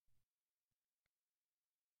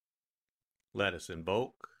Let us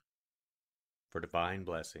invoke for divine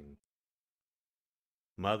blessing.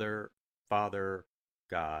 Mother, Father,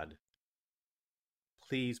 God,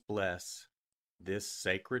 please bless this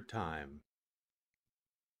sacred time.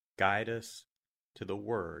 Guide us to the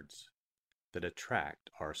words that attract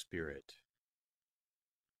our spirit.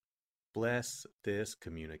 Bless this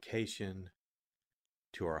communication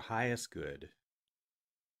to our highest good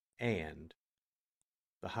and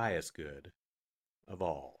the highest good of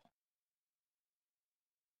all.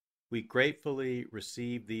 We gratefully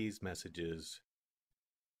receive these messages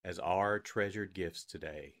as our treasured gifts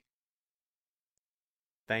today.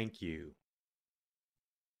 Thank you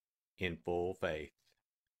in full faith.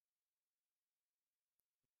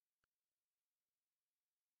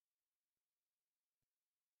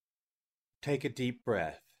 Take a deep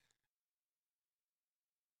breath.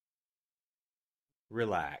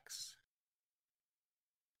 Relax.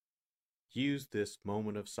 Use this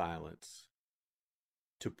moment of silence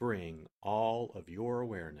to bring all of your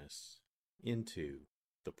awareness into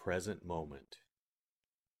the present moment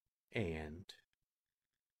and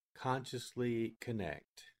consciously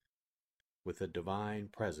connect with the divine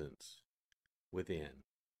presence within.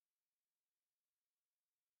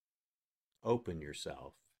 Open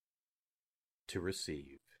yourself to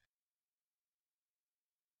receive.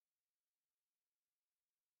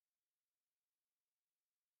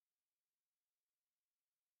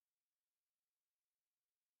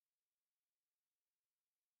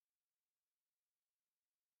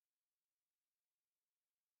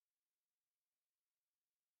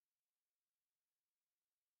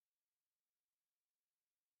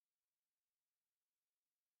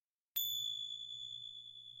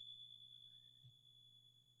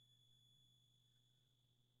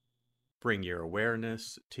 Bring your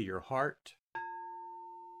awareness to your heart.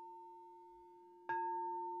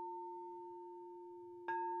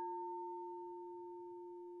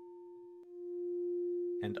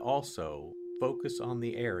 And also focus on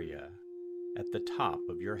the area at the top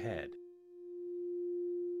of your head.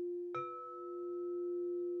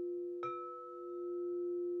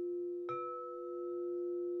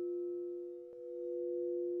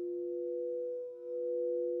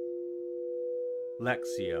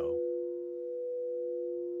 Lectio.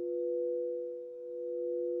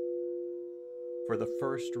 For the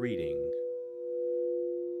first reading,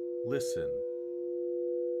 listen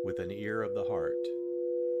with an ear of the heart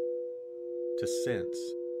to sense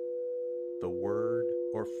the word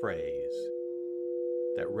or phrase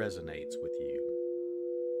that resonates with you.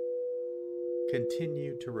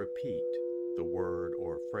 Continue to repeat the word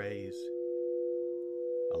or phrase.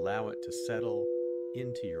 Allow it to settle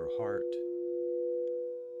into your heart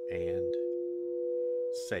and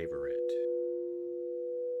savor it.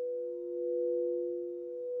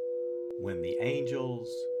 When the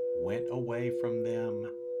angels went away from them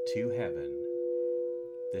to heaven,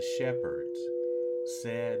 the shepherds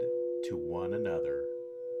said to one another,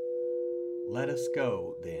 "Let us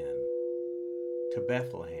go, then, to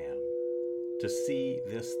Bethlehem to see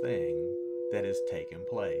this thing that has taken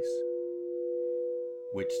place,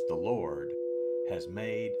 which the Lord has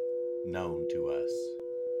made known to us."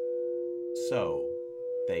 So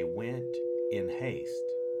they went in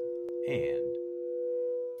haste and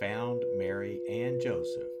found Mary and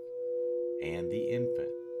Joseph and the infant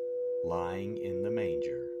lying in the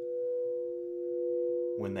manger.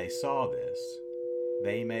 When they saw this,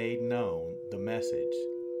 they made known the message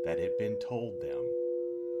that had been told them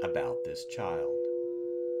about this child.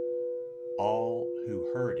 All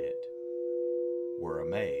who heard it were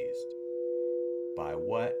amazed by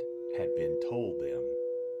what had been told them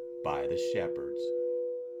by the shepherds.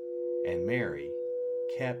 And Mary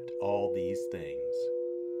kept all these things,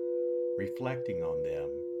 reflecting on them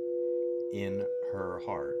in her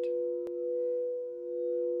heart.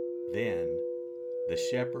 Then the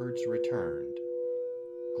shepherds returned,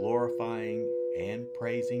 glorifying and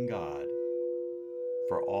praising God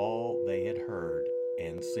for all they had heard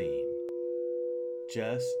and seen,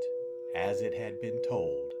 just as it had been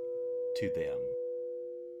told to them.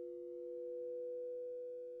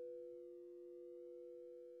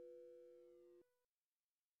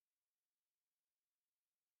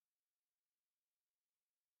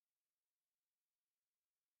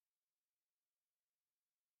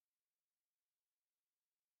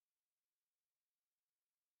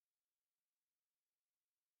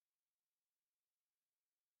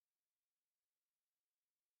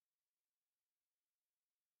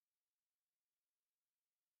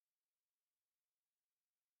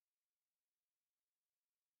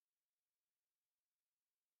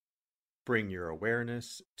 Bring your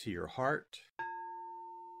awareness to your heart.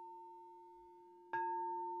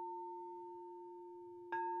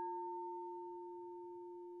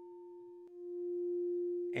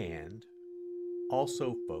 And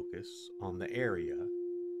also focus on the area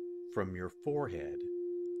from your forehead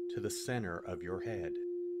to the center of your head.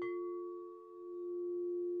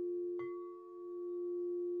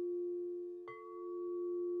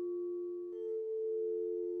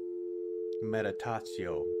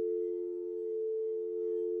 Meditatio.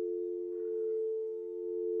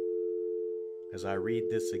 As I read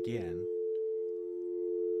this again,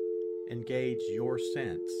 engage your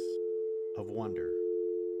sense of wonder.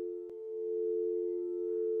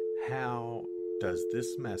 How does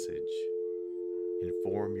this message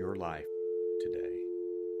inform your life today?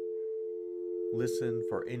 Listen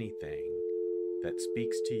for anything that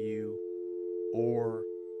speaks to you or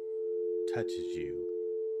touches you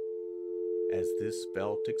as this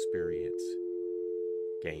felt experience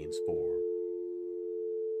gains form.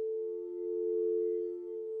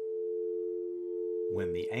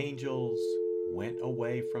 When the angels went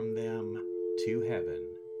away from them to heaven,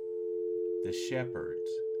 the shepherds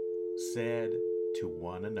said to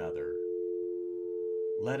one another,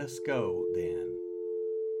 "Let us go, then,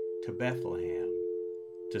 to Bethlehem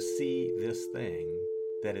to see this thing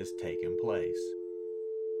that has taken place,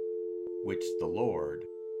 which the Lord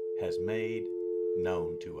has made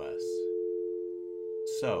known to us."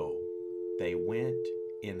 So they went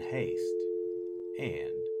in haste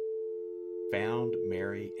and found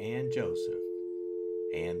Mary and Joseph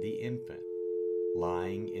and the infant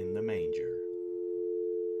lying in the manger.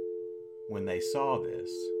 When they saw this,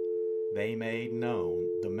 they made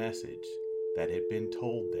known the message that had been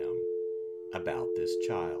told them about this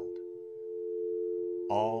child.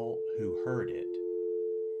 All who heard it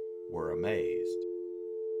were amazed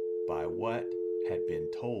by what had been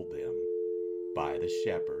told them by the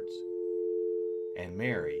shepherds, and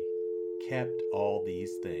Mary kept all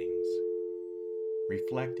these things,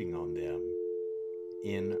 reflecting on them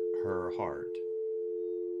in her heart.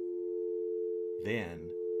 Then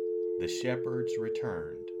the shepherds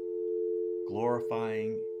returned,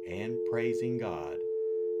 glorifying and praising God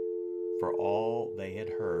for all they had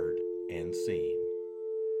heard and seen,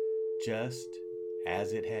 just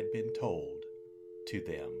as it had been told to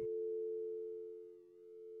them.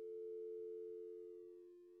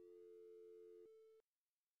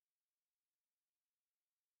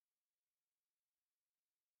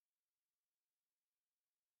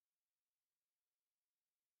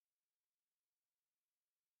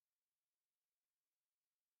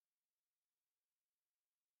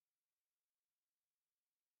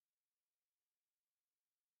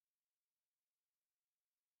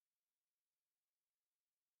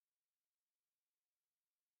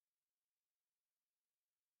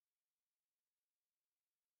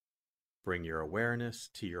 Bring your awareness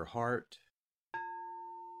to your heart.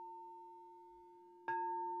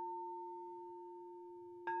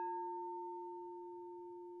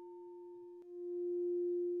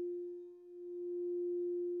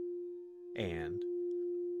 And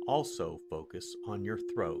also focus on your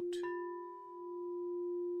throat.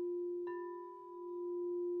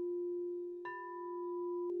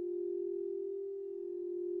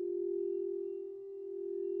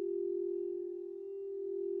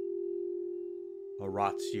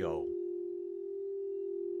 Oratio.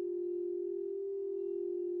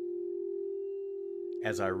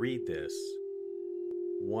 As I read this,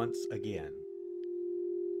 once again,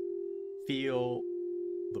 feel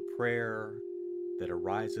the prayer that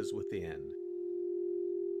arises within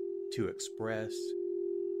to express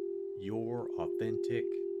your authentic,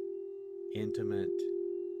 intimate,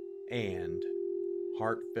 and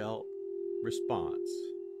heartfelt response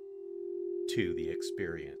to the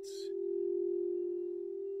experience.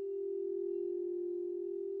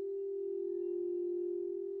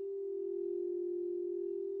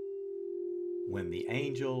 When the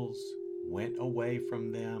angels went away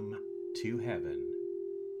from them to heaven,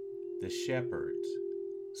 the shepherds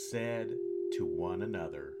said to one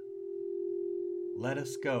another, "Let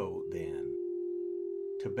us go, then,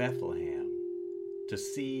 to Bethlehem to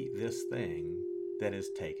see this thing that has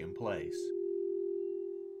taken place,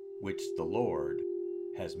 which the Lord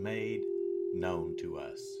has made known to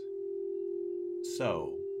us."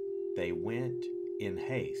 So they went in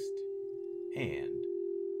haste and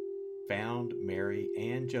found Mary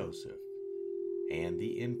and Joseph and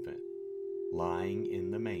the infant lying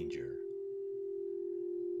in the manger.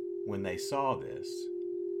 When they saw this,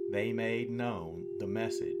 they made known the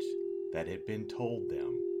message that had been told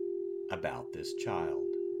them about this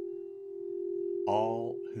child.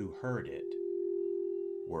 All who heard it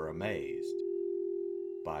were amazed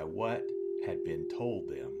by what had been told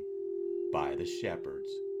them by the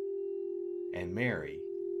shepherds, and Mary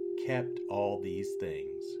kept all these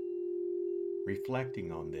things,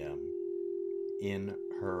 reflecting on them in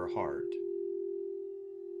her heart.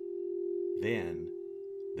 Then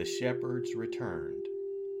the shepherds returned,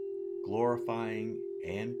 glorifying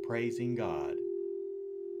and praising God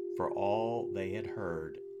for all they had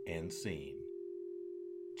heard and seen,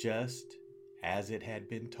 just as it had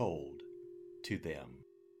been told to them.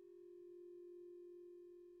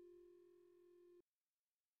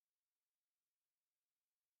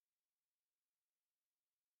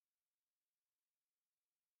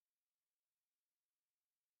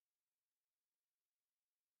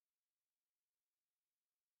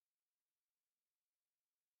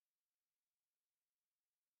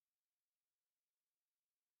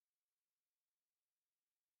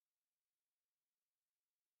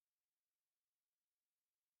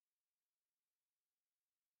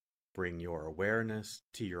 Bring your awareness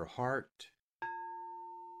to your heart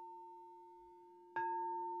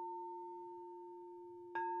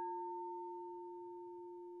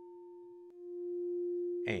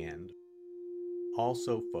and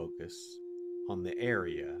also focus on the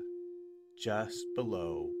area just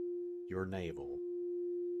below your navel.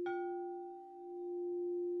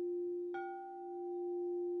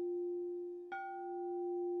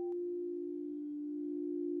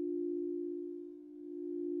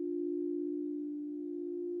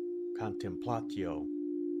 Contemplatio.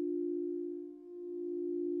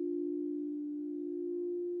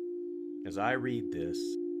 As I read this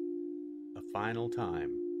a final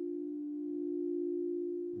time,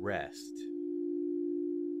 rest.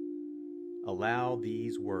 Allow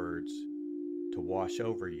these words to wash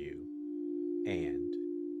over you and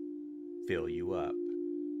fill you up.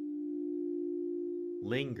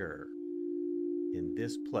 Linger in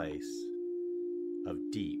this place of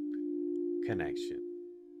deep connection.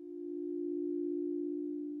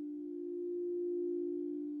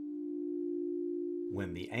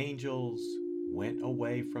 When the angels went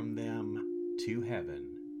away from them to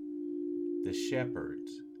heaven, the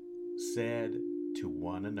shepherds said to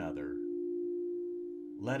one another,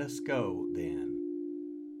 "Let us go,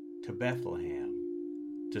 then, to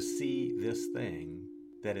Bethlehem to see this thing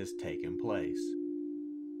that has taken place,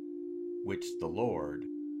 which the Lord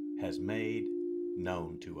has made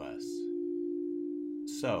known to us."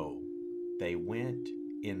 So they went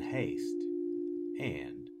in haste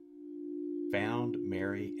and found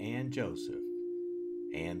Mary and Joseph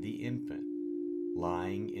and the infant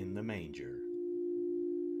lying in the manger.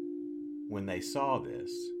 When they saw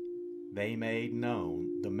this, they made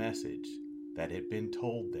known the message that had been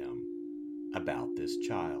told them about this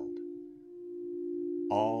child.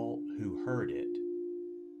 All who heard it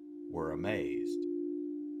were amazed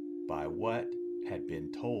by what had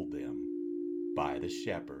been told them by the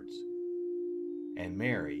shepherds, and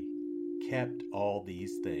Mary kept all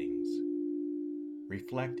these things,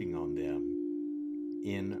 reflecting on them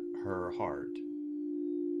in her heart.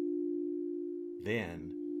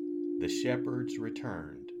 Then the shepherds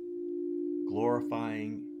returned,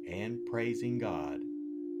 glorifying and praising God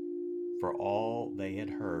for all they had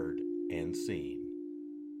heard and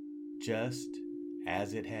seen, just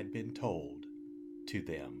as it had been told to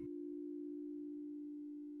them.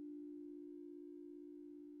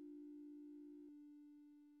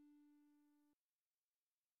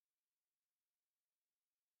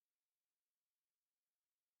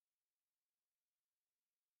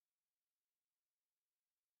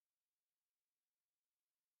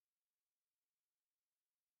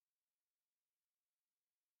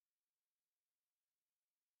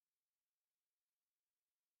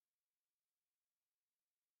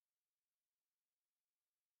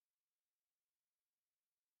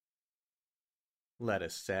 Let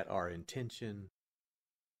us set our intention.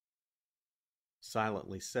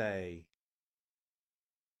 Silently say,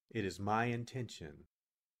 "It is my intention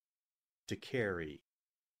to carry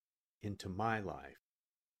into my life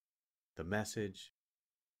the message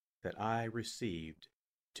that I received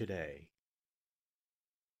today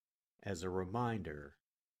as a reminder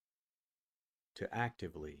to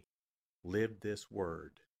actively live this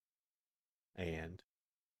word and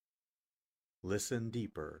listen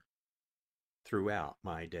deeper throughout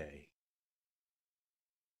my day."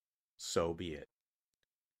 So be it.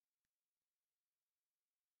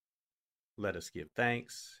 Let us give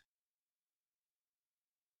thanks.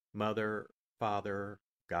 Mother, Father,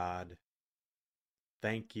 God,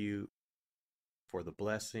 thank you for the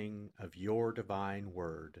blessing of your divine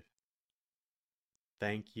word.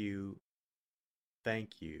 Thank you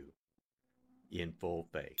in full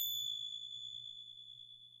faith.